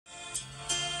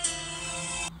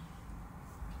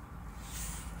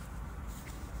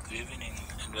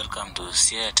and welcome to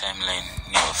Sierra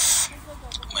Timeline News.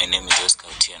 My name is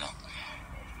Otieno.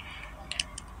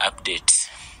 Update: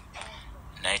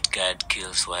 Night guard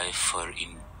kills wife for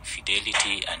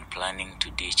infidelity and planning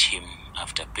to ditch him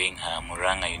after paying her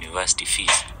Murang'a University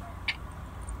fees.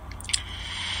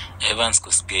 Evans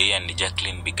Kosgei and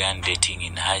Jacqueline began dating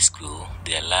in high school.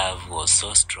 Their love was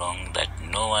so strong that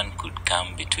no one could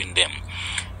come between them,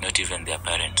 not even their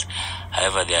parents.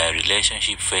 However, their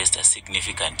relationship faced a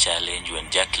significant challenge when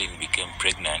Jacqueline became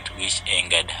pregnant, which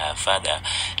angered her father,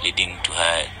 leading to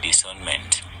her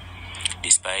disownment.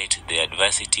 Despite the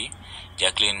adversity,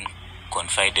 Jacqueline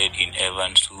confided in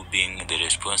Evans, who, being the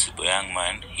responsible young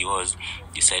man he was,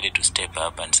 decided to step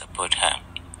up and support her.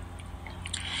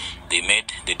 They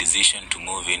made the decision to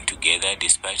move in together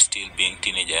despite still being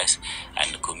teenagers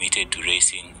and committed to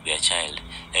raising their child.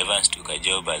 Evans took a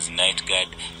job as night guard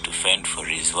to fend for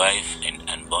his wife and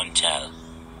unborn child.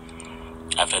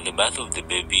 After the birth of the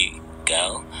baby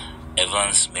girl,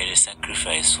 Evans made a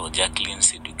sacrifice for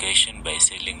Jacqueline's education by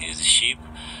selling his sheep,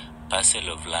 parcel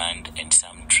of land, and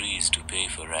some trees to pay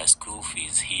for her school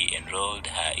fees. He enrolled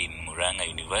her in Murang'a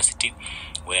University,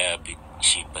 where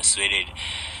she pursued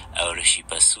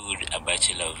a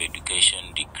Bachelor of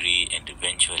Education degree and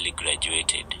eventually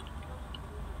graduated.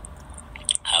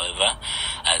 However,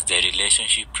 as their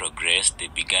relationship progressed, they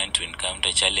began to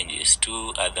encounter challenges.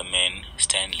 Two other men,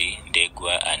 Stanley,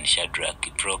 Ndegwa, and Shadrach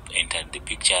Kiprop, entered the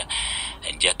picture,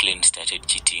 and Jacqueline started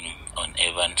cheating on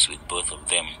Evans with both of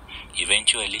them.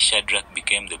 Eventually, Shadrach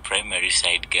became the primary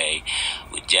side guy,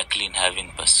 with Jacqueline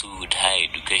having pursued higher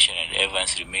education and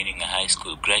Evans remaining a high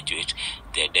school graduate.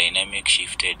 Their dynamic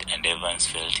shifted and Evans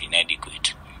felt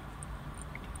inadequate.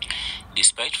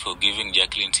 Despite forgiving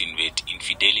Jacqueline's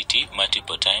infidelity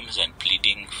multiple times and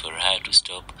pleading for her to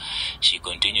stop, she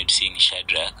continued seeing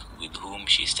Shadrach, with whom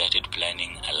she started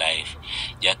planning a life.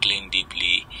 Jacqueline,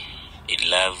 deeply in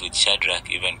love with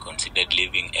Shadrach, even considered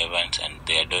leaving Evans and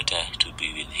their daughter to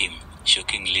be with him.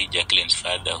 Shockingly, Jacqueline's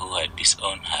father, who had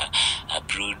disowned her,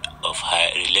 approved of her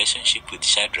relationship with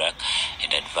Shadrach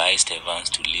and advised Evans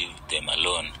to leave them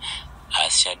alone,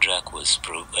 as Shadrach was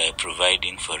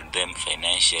providing for them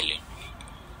financially.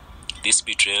 This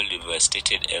betrayal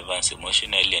devastated Evans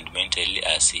emotionally and mentally,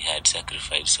 as he had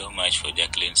sacrificed so much for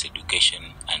Jacqueline's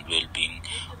education and well-being,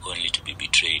 only to be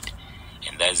betrayed.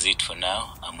 And that's it for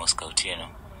now. I'm Otieno.